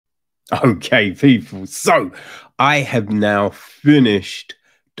Okay, people. So I have now finished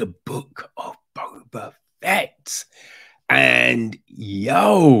the Book of Boba Fett. And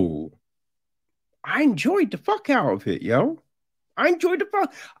yo, I enjoyed the fuck out of it, yo. I enjoyed the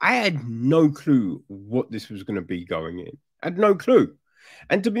fuck. I had no clue what this was going to be going in. I had no clue.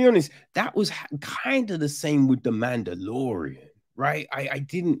 And to be honest, that was kind of the same with the Mandalorian, right? I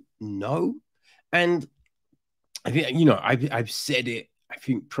didn't know. And I think, I've said it, I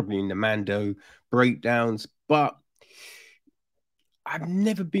think probably in the Mando breakdowns, but I've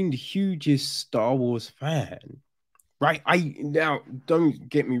never been the hugest Star Wars fan, right? Now don't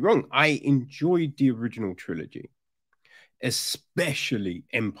get me wrong, I enjoyed the original trilogy, especially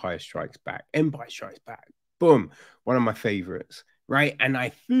Empire Strikes Back. Empire Strikes Back, boom, one of my favorites, right? And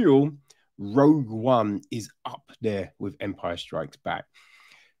I feel Rogue One is up there with Empire Strikes Back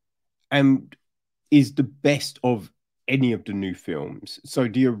and is the best of any of the new films. So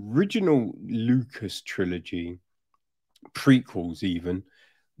the original Lucas trilogy, prequels even,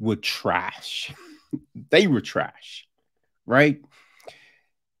 were trash. They were trash, right?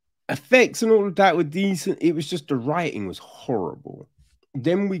 Effects and all of that were decent. It was just the writing was horrible.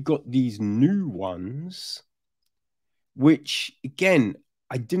 Then we got these new ones, which again,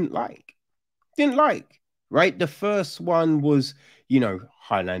 I didn't like. Didn't like, right? The first one was,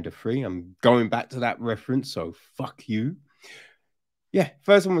 Highlander 3. I'm going back to that reference, so fuck you. Yeah,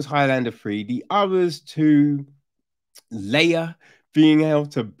 first one was Highlander 3. The others two, Leia being able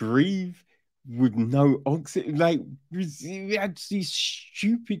to breathe with no oxygen, like we had these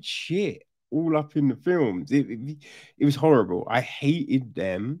stupid shit all up in the films. It was horrible. I hated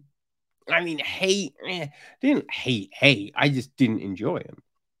them. I mean, didn't hate. I just didn't enjoy them.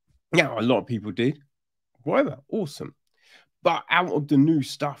 Now, a lot of people did. Whatever, awesome. But out of the new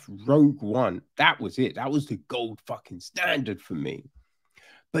stuff, Rogue One, that was it. That was the gold fucking standard for me.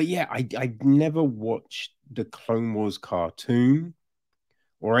 But yeah, I never watched the Clone Wars cartoon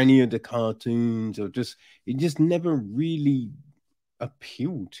or any of the cartoons, or it just never really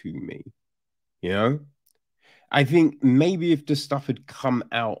appealed to me, I think maybe if the stuff had come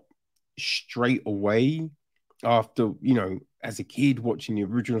out straight away after, as a kid watching the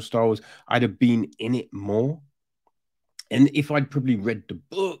original Star Wars, I'd have been in it more. And if I'd probably read the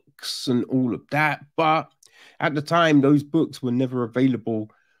books and all of that, but at the time, those books were never available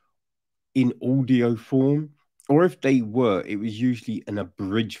in audio form, or if they were, it was usually an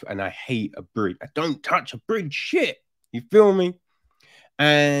abridged, and I hate abridged. I don't touch abridged shit. You feel me?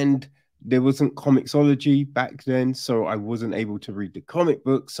 And there wasn't Comixology back then, so I wasn't able to read the comic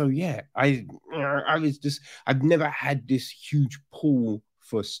book. So yeah, I've never had this huge pull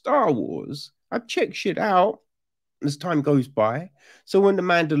for Star Wars. I've checked shit out as time goes by. So when the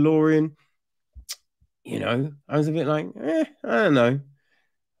Mandalorian, I was a bit like, I don't know.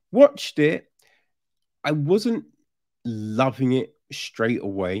 Watched it. I wasn't loving it straight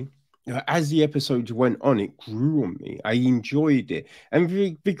away. As the episodes went on, it grew on me. I enjoyed it.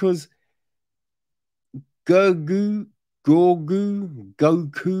 And because Goku,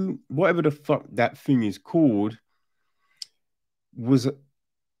 whatever the fuck that thing is called, was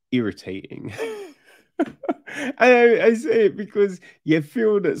irritating. I say it because you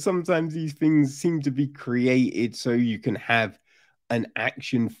feel that sometimes these things seem to be created so you can have an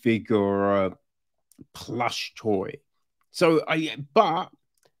action figure or a plush toy. But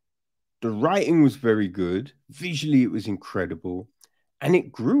the writing was very good. Visually, it was incredible. And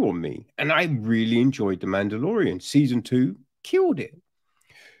it grew on me. And I really enjoyed The Mandalorian. Season 2 killed it.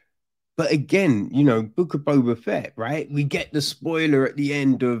 But again, Book of Boba Fett, right? We get the spoiler at the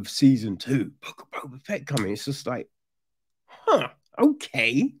end of season 2. Book of Boba Fett coming. It's just like,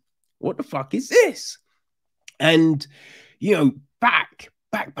 okay. What the fuck is this? And, back,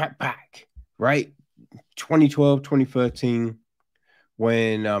 right? 2012, 2013,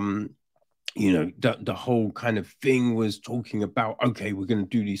 when the whole kind of thing was talking about, okay, we're going to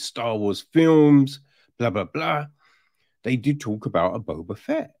do these Star Wars films, blah blah blah. They did talk about a Boba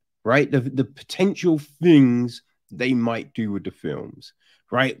Fett, right? The potential things they might do with the films,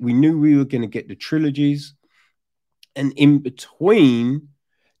 right? We knew we were going to get the trilogies, and in between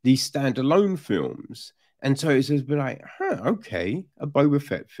these standalone films. And so it says, be like, okay, a Boba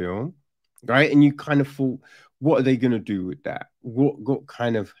Fett film, right? And you kind of thought, what are they going to do with that? What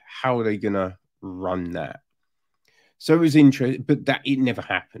kind of, how are they going to run that? So it was interesting, but it never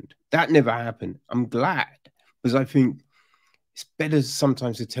happened. That never happened. I'm glad, because I think it's better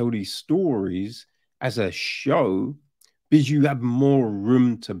sometimes to tell these stories as a show, because you have more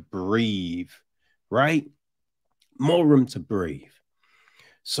room to breathe, right? More room to breathe.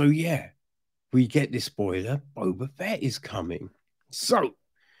 So yeah, we get this spoiler, Boba Fett is coming. So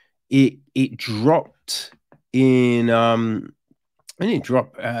it dropped in when it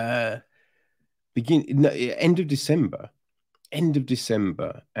dropped end of December,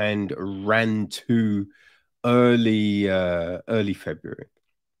 and ran to early February.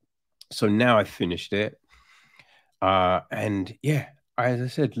 So now I finished it, and yeah, as I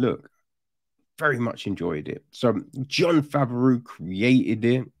said, look, very much enjoyed it. So Jon Favreau created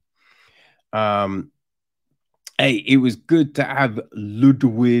it. Hey, it was good to have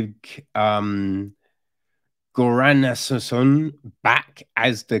Ludwig Göransson back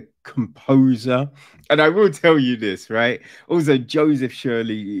as the composer. And I will tell you this, right? Also, Joseph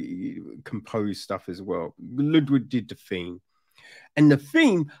Shirley composed stuff as well. Ludwig did the theme. And the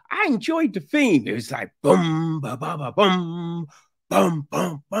theme, I enjoyed the theme. It was like boom, ba ba ba bum, bum,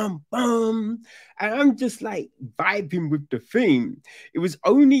 bum, bum, bum. And I'm just like vibing with the theme. It was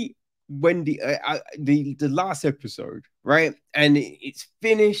only when the last episode, right? And it's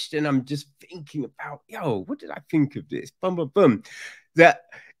finished, and I'm just thinking about, yo, what did I think of this? Bum, bum, bum. That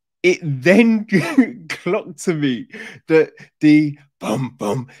it then clocked to me that the bum,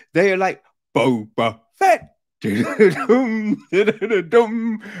 bum, they are like Boba Fett. Bum,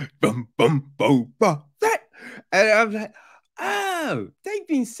 bum, Boba Fett. And I'm like, oh, they've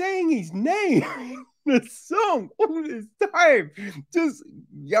been saying his name in the song all this time. Just,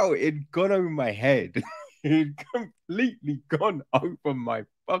 yo, it gone over my head. It completely gone over my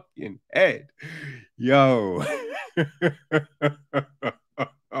fucking head. Yo.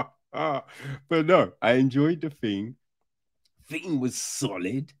 But no, I enjoyed the theme. Theme was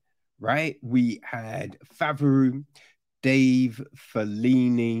solid, right? We had Favreau, Dave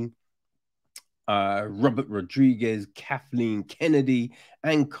Filoni, Robert Rodriguez, Kathleen Kennedy,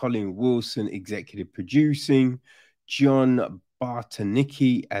 and Colin Wilson executive producing, John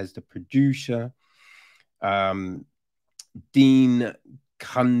Bartonicki as the producer, Dean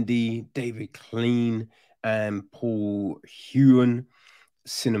Cundy, David Clean, and Paul Hewen.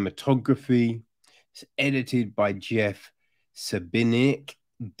 Cinematography. It's edited by Jeff Sabinik,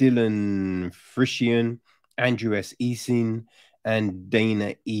 Dylan Frischian, Andrew S. Eason, and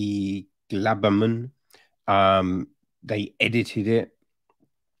Dana E. Glaberman. They edited it.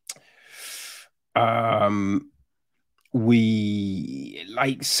 We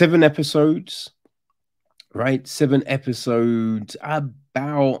like 7 episodes, right? 7 episodes,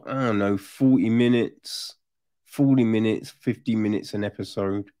 about, I don't know, 40 minutes, 50 minutes an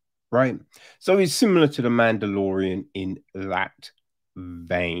episode, right? So it's similar to The Mandalorian in that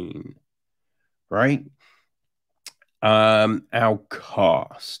vein, right? Our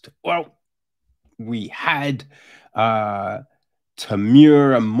cast. Well, we had Tamura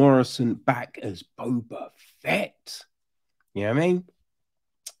Morrison back as Boba Fett. You know what I mean?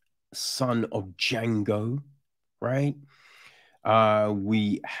 Son of Django, right?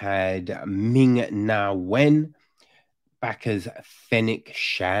 We had Ming Na Wen back as Fennec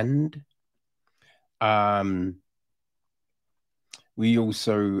Shand. We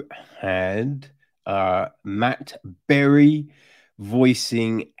also had Matt Berry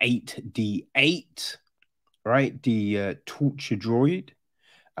voicing 8D8, right? The torture droid.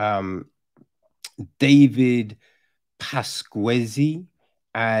 David Pasquesi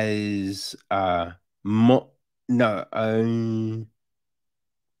as Major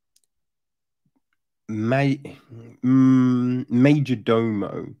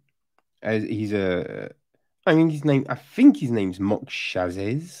Domo, as he's I think his name's Mok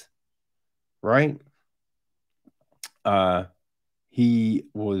Shazez, right? He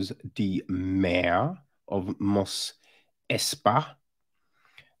was the mayor of Mos Espa.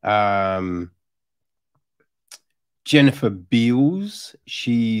 Jennifer Beals,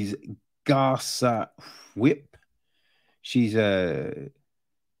 she's Garza Whip. She's a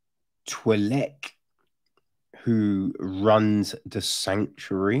Twi'lek who runs the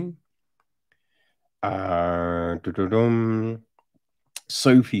sanctuary.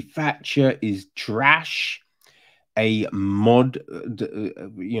 Sophie Thatcher is Drash, a mod.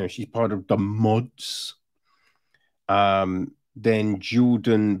 She's part of the mods. Then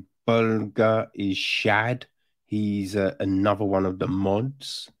Jordan Bulger is Shad. He's another one of the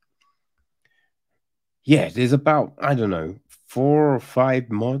mods. Yeah, there's about, I don't know, 4 or 5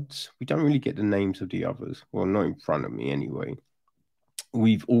 mods. We don't really get the names of the others. Well, not in front of me anyway.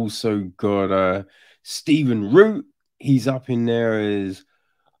 We've also got Stephen Root. He's up in there as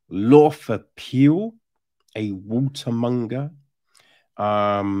Lawfer Peel, a watermonger.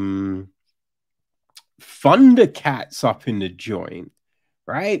 Thundercat's up in the joint,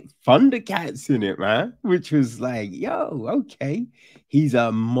 right? Thundercat's in it, man, which was like, yo, okay. He's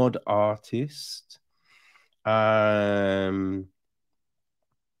a mod artist.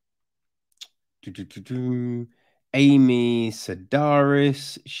 Amy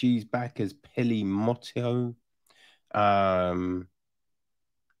Sedaris, she's back as Peli Motto. Yeah,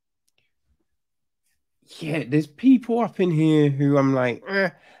 there's people up in here who I'm like,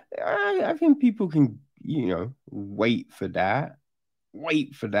 I think people can, wait for that.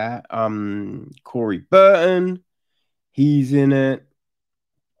 Wait for that. Corey Burton, he's in it.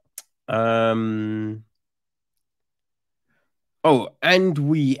 Oh, and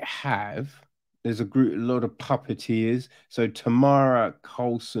there's a lot of puppeteers. So Tamara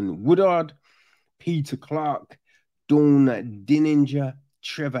Colson Woodard, Peter Clark, Dawn Dinninger,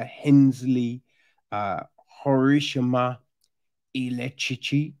 Trevor Hensley, Horishima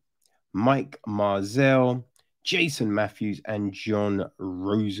Ilechichi, Mike Marzell, Jason Matthews, and John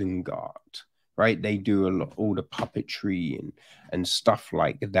Rosengart. Right? They do all the puppetry and stuff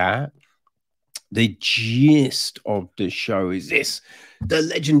like that. The gist of the show is this: the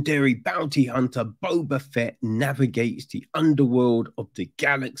legendary bounty hunter Boba Fett navigates the underworld of the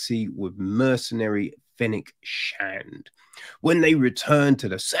galaxy with mercenary Fennec Shand. When they return to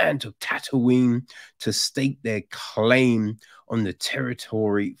the sands of Tatooine to stake their claim on the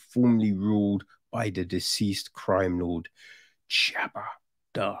territory formerly ruled by the deceased crime lord Jabba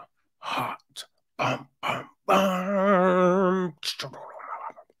the Hutt. Bum, bum, bum.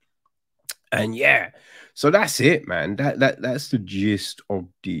 And yeah, so that's it, man. That's the gist of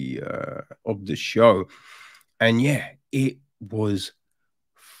the show. And yeah, it was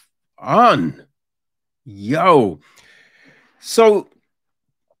fun. Yo. So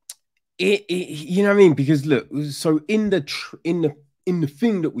you know what I mean? Because look, so in the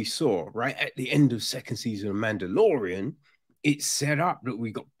thing that we saw right at the end of second season of Mandalorian, it's set up that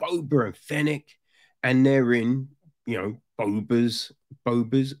we got Boba and Fennec, and they're in, Boba's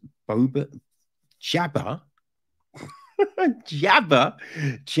Jabba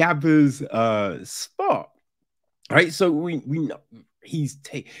Jabba's spot, right? So we know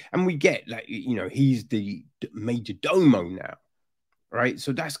and we get like, he's the major domo now, right?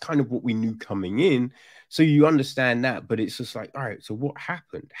 So that's kind of what we knew coming in. So you understand that, but it's just like, all right, so what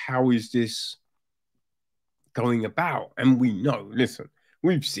happened? How is this going about? And we know, listen,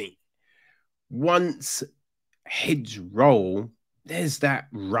 we've seen once heads roll, there's that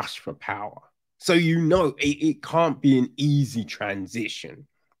rush for power. So it can't be an easy transition.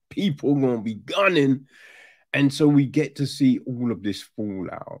 People are going to be gunning. And so we get to see all of this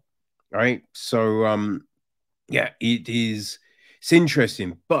fallout, right? So, yeah, it's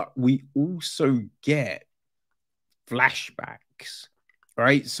interesting. But we also get flashbacks,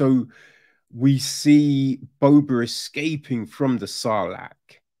 right? So we see Boba escaping from the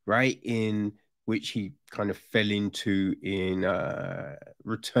Sarlacc, right? In which he kind of fell into in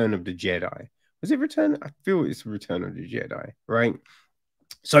Return of the Jedi. Was it Return? I feel it's Return of the Jedi, right?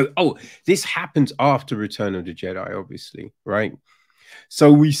 So, this happens after Return of the Jedi, obviously, right?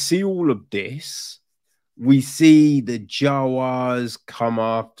 So we see all of this. We see the Jawas come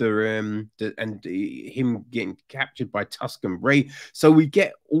after him and him getting captured by Tusken Ray. So we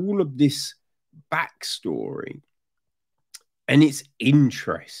get all of this backstory. And it's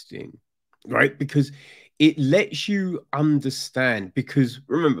interesting, right? Because it lets you understand, because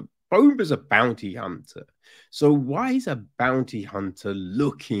remember, Boba's a bounty hunter. So why is a bounty hunter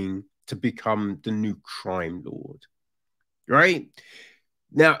looking to become the new crime lord, right?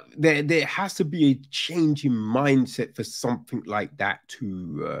 Now, there has to be a change in mindset for something like that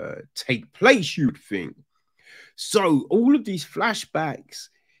to take place, you'd think. So all of these flashbacks,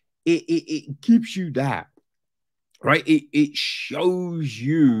 it gives you that, right? It shows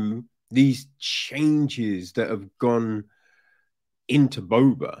you these changes that have gone into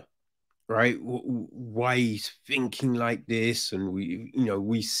Boba, right? Why he's thinking like this, and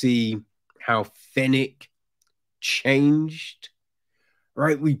we see how Fennec changed,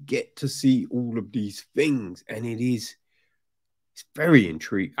 right? We get to see all of these things, and it's very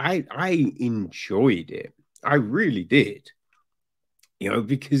intriguing. I enjoyed it. I really did,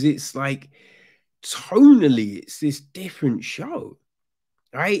 because it's like tonally, it's this different show,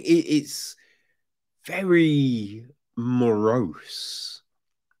 right? It's very morose.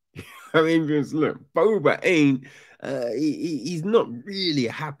 I mean, just look, Boba ain't, he's not really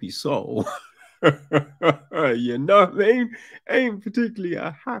a happy soul. You know what I mean? Ain't particularly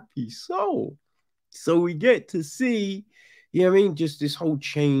a happy soul. So we get to see, you know what I mean, just this whole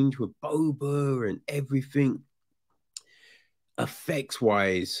change with Boba and everything. Effects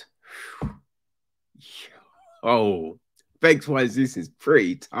wise, effects wise, this is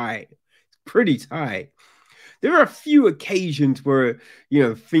pretty tight. It's pretty tight. There are a few occasions where,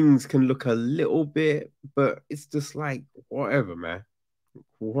 things can look a little bit, but it's just like, whatever, man.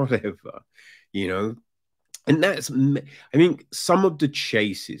 whatever, you know. And that's, I mean, some of the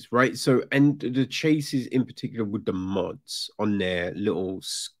chases, right? So, and the chases in particular with the mods on their little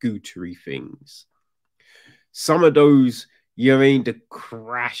scootery things, some of those, you know what I mean, the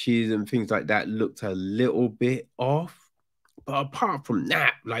crashes and things like that looked a little bit off. But apart from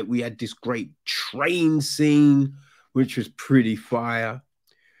that, like, we had this great train scene, which was pretty fire,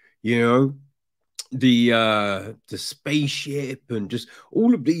 you know. The spaceship and just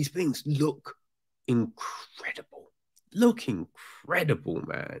all of these things look incredible. Look incredible,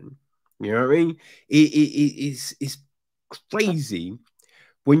 man. You know what I mean? It's crazy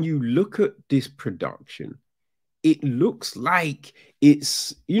when you look at this production. It looks like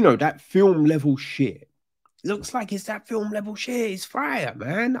it's, you know, that film level shit. Looks like it's that film level shit. It's fire,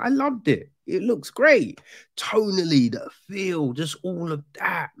 man. I loved it. It looks great. Tonally, the feel, just all of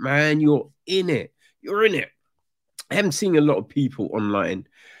that, man. You're in it. You're in it. I haven't seen a lot of people online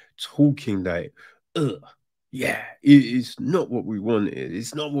talking like, yeah, it's not what we wanted.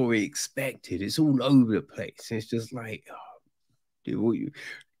 It's not what we expected. It's all over the place. It's just like, oh, dude, will you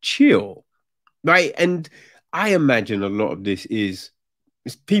chill? Right. And I imagine a lot of this is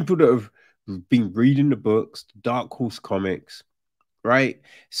it's people that have been reading the books, the Dark Horse comics, right?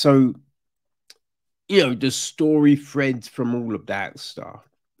 So, you know, the story threads from all of that stuff,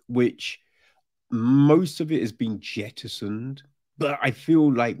 which most of it has been jettisoned, but I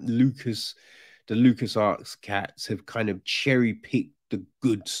feel like the LucasArts cats have kind of cherry picked the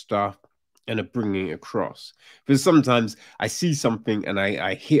good stuff and are bringing it across. Because sometimes I see something and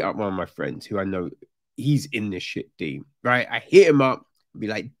I hit up one of my friends who I know he's in this shit team, right? I hit him up and be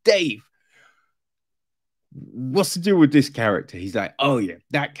like, Dave, what's the deal with this character? He's like, oh yeah,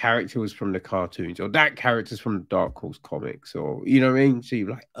 that character was from the cartoons, or that character's from the Dark Horse comics, or, you know what I mean? So you're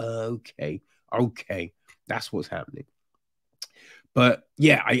like, okay, that's what's happening. But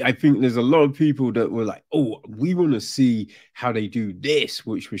yeah, I think there's a lot of people that were like, oh, we want to see how they do this,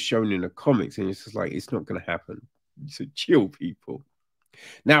 which was shown in the comics. And it's just like, it's not going to happen. So chill, people.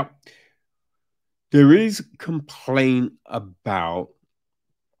 Now, there is complaint about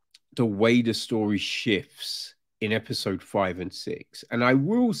the way the story shifts in episode 5 and 6. And I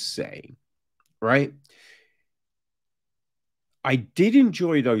will say, right, I did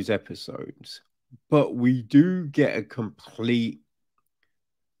enjoy those episodes, but we do get a complete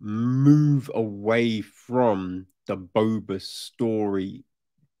move away from the Boba story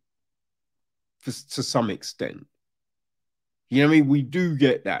to some extent. You know what I mean? We do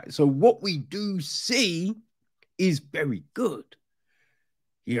get that. So what we do see is very good,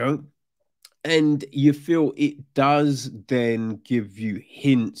 you know, and you feel it does then give you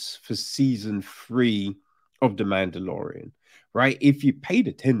hints for season 3 of The Mandalorian, right? If you paid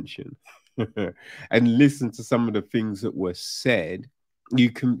attention and listened to some of the things that were said, you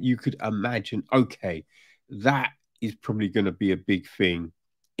could imagine, okay, that is probably going to be a big thing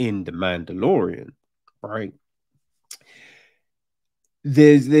in The Mandalorian, right?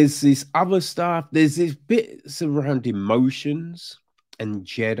 There's this other stuff. There's this bits around emotions and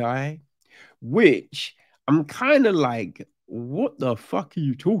Jedi, which I'm kind of like, what the fuck are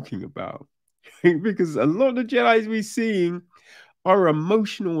you talking about? Because a lot of the Jedi's we seeing are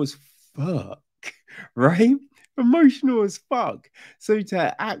emotional as fuck, right? Emotional as fuck. So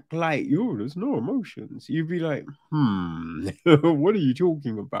to act like, yo, there's no emotions, you'd be like, what are you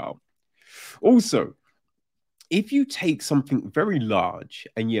talking about? Also, if you take something very large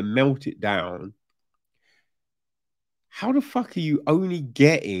and you melt it down, how the fuck are you only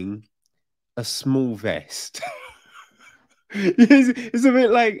getting a small vest? It's a bit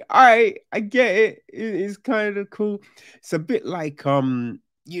like, all right, I get it. It's kind of cool. It's a bit like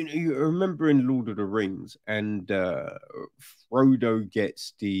you know, you remember in Lord of the Rings, and Frodo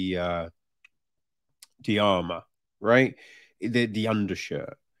gets the armor, right? The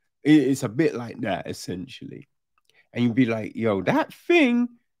undershirt. It's a bit like that essentially, and you'd be like, yo, that thing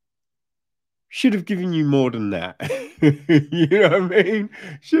should have given you more than that. You know what I mean?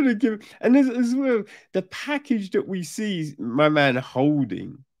 Should have given. And as well, the package that we see my man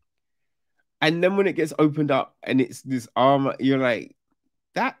holding, and then when it gets opened up and it's this armor, you're like,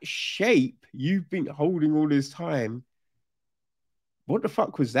 that shape you've been holding all this time, what the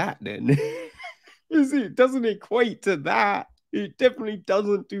fuck was that then? It doesn't equate to that. It definitely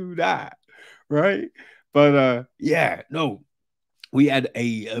doesn't do that, right? But yeah, no, we had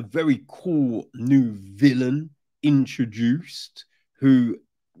a very cool new villain introduced who,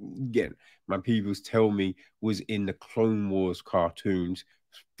 again, my peoples tell me was in the Clone Wars cartoons.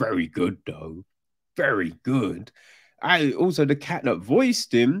 Very good, though. Very good. I also, the cat that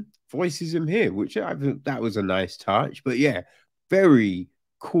voices him here, which I think that was a nice touch. But yeah, very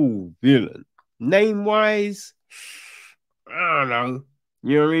cool villain. Name wise, I don't know.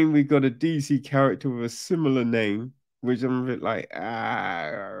 You know what I mean? We got a DC character with a similar name, which I'm a bit like,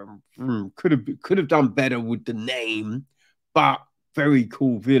 could have done better with the name, but very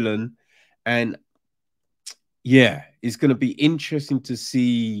cool villain. And yeah, it's gonna be interesting to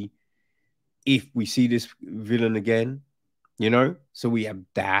see if we see this villain again, you know. So we have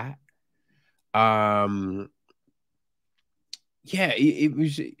that. Yeah,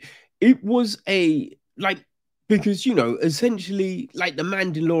 it was a like, because you know, essentially, like the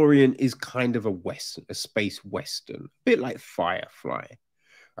Mandalorian is kind of a western, a space western, a bit like Firefly,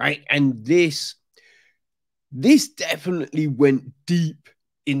 right? And this definitely went deep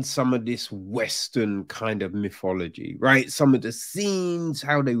in some of this western kind of mythology, right? Some of the scenes,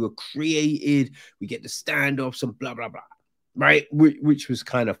 how they were created, we get the standoffs and blah blah blah, right? Which was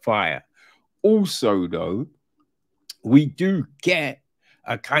kind of fire. Also, though, we do get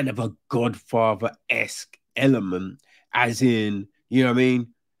a kind of a Godfather-esque element, as in, you know what I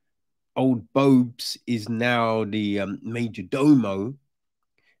mean? Old Bobes is now the major domo,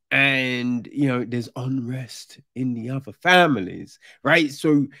 and you know there's unrest in the other families, right?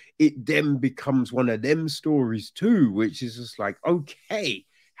 So it then becomes one of them stories too, which is just like, okay,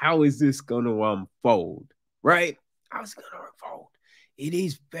 how is this going to unfold, right? How's it going to unfold? It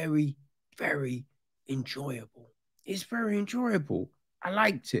is very, very enjoyable. It's very enjoyable. I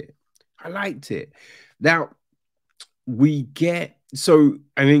liked it. I liked it. Now we get, so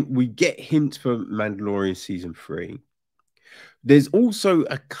I mean, we get hints for Mandalorian season 3. There's also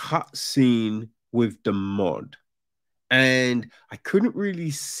a cut scene with the mod, and I couldn't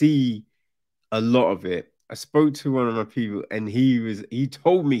really see a lot of it. I spoke to one of my people, and he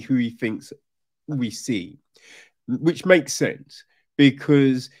told me who he thinks we see, which makes sense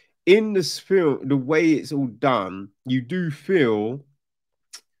because in this film, the way it's all done, you do feel,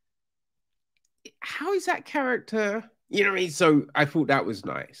 how is that character? You know what I mean? So I thought that was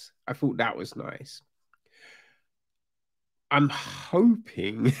nice. I thought that was nice. I'm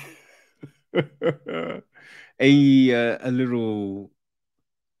hoping a little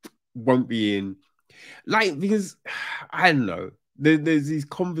won't be in, like, because I don't know. There's these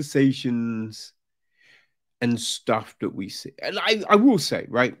conversations and stuff that we see. And I will say,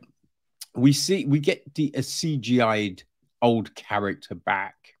 right, we get a CGI'd old character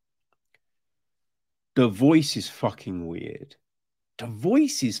back. The voice is fucking weird. The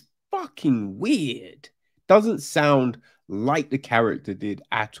voice is fucking weird. Doesn't sound like the character did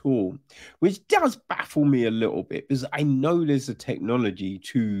at all, which does baffle me a little bit because I know there's a technology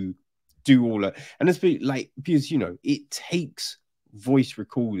to do all that. And it's like, because, you know, it takes voice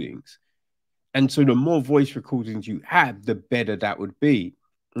recordings. And so the more voice recordings you have, the better that would be.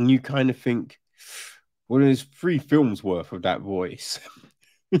 And you kind of think, well, there's 3 films worth of that voice.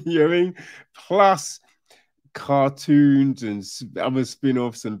 You know what I mean? Plus cartoons and other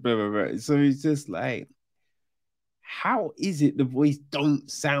spin-offs and blah, blah, blah. So it's just like, how is it the voice don't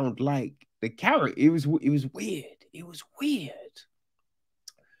sound like the character? It was weird. It was weird.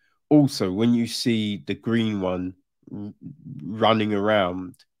 Also, when you see the green one running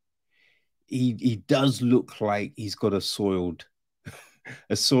around, he does look like he's got a soiled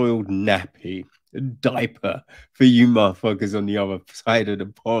nappy, a diaper for you motherfuckers on the other side of the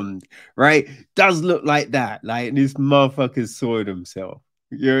pond, right? Does look like that. Like this motherfucker's soiled himself.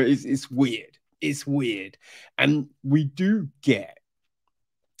 You know, it's weird. It's weird. And it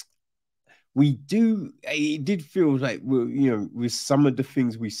did feel like, well, you know, with some of the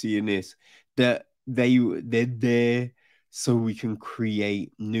things we see in this, that they're there so we can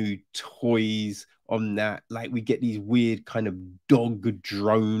create new toys on that. Like we get these weird kind of dog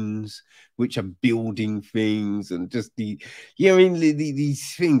drones which are building things, and just you know, I mean,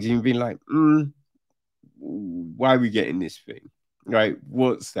 these things, you've been like, why are we getting this thing, right?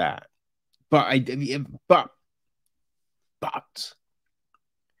 What's that? But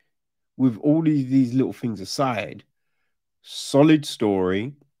with all these little things aside, solid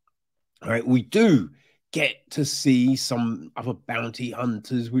story, right? We do get to see some other bounty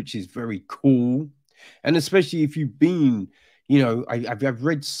hunters, which is very cool. And especially if you've been, you know, I've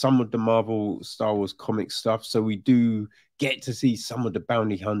read some of the Marvel Star Wars comic stuff, so we do get to see some of the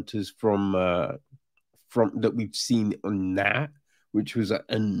bounty hunters from that we've seen on that, which was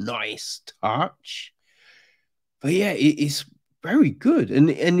a nice touch. But yeah, it's very good, and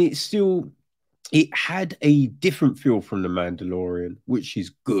it had a different feel from the Mandalorian, which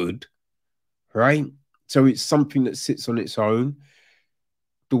is good, right? So it's something that sits on its own.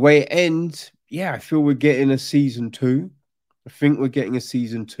 The way it ends, yeah, I feel we're getting a season 2. I think we're getting a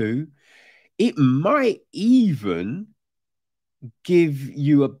season 2. It might even give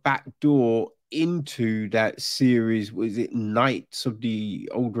you a backdoor into that series. Was it Knights of the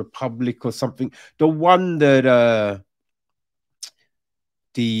Old Republic or something? The one that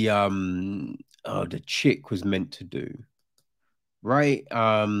the chick was meant to do, right?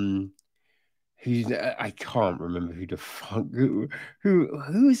 Who's I can't remember who the fuck who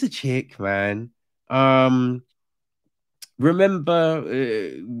is the chick, man. Remember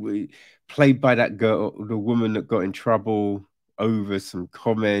played by that girl, the woman that got in trouble over some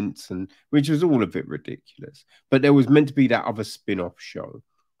comments, and which was all a bit ridiculous. But there was meant to be that other spin-off show.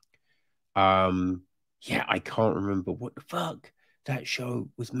 Yeah, I can't remember what the fuck that show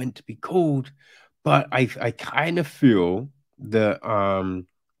was meant to be called, but I kind of feel that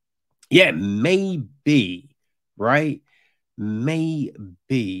yeah, maybe, right?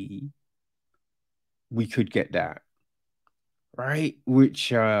 Maybe we could get that, right?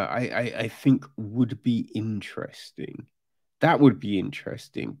 Which I think would be interesting. That would be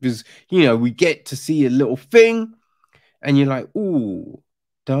interesting because we get to see a little thing, and you're like, "Oh,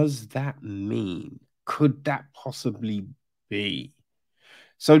 does that mean? Could that possibly be?"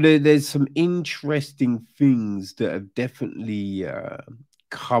 So there's some interesting things that have definitely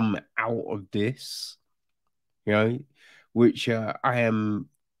come out of this, which I am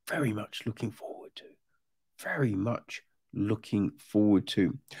very much looking forward to. Very much looking forward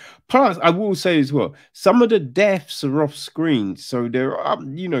to. Plus, I will say as well, some of the deaths are off screen, so there are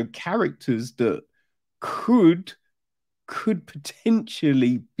characters that could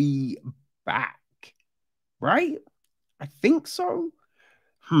potentially be back, right? I think so.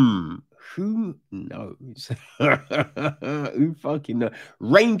 Who knows? Who fucking knows?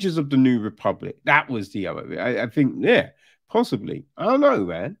 Rangers of the New Republic. That was the other. I think, yeah, possibly. I don't know,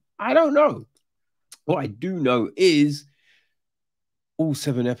 man. I don't know. What I do know is all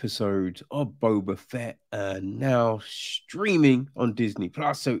 7 episodes of Boba Fett are now streaming on Disney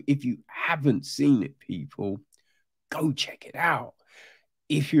Plus. So if you haven't seen it, people, go check it out.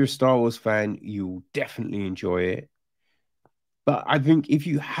 If you're a Star Wars fan, you'll definitely enjoy it. But I think if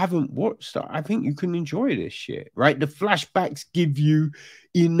you haven't watched that, I think you can enjoy this shit, right? The flashbacks give you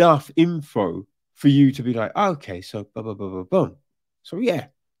enough info for you to be like, oh, okay, so blah, blah, blah, blah, boom. So yeah,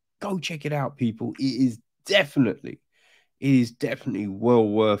 go check it out, people. It is definitely well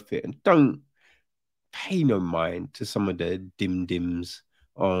worth it. And don't pay no mind to some of the dim-dims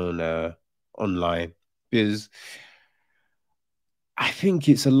on online, because I think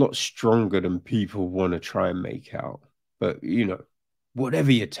it's a lot stronger than people want to try and make out. But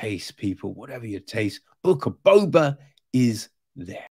whatever your taste, people, whatever your taste, Book of Boba is there.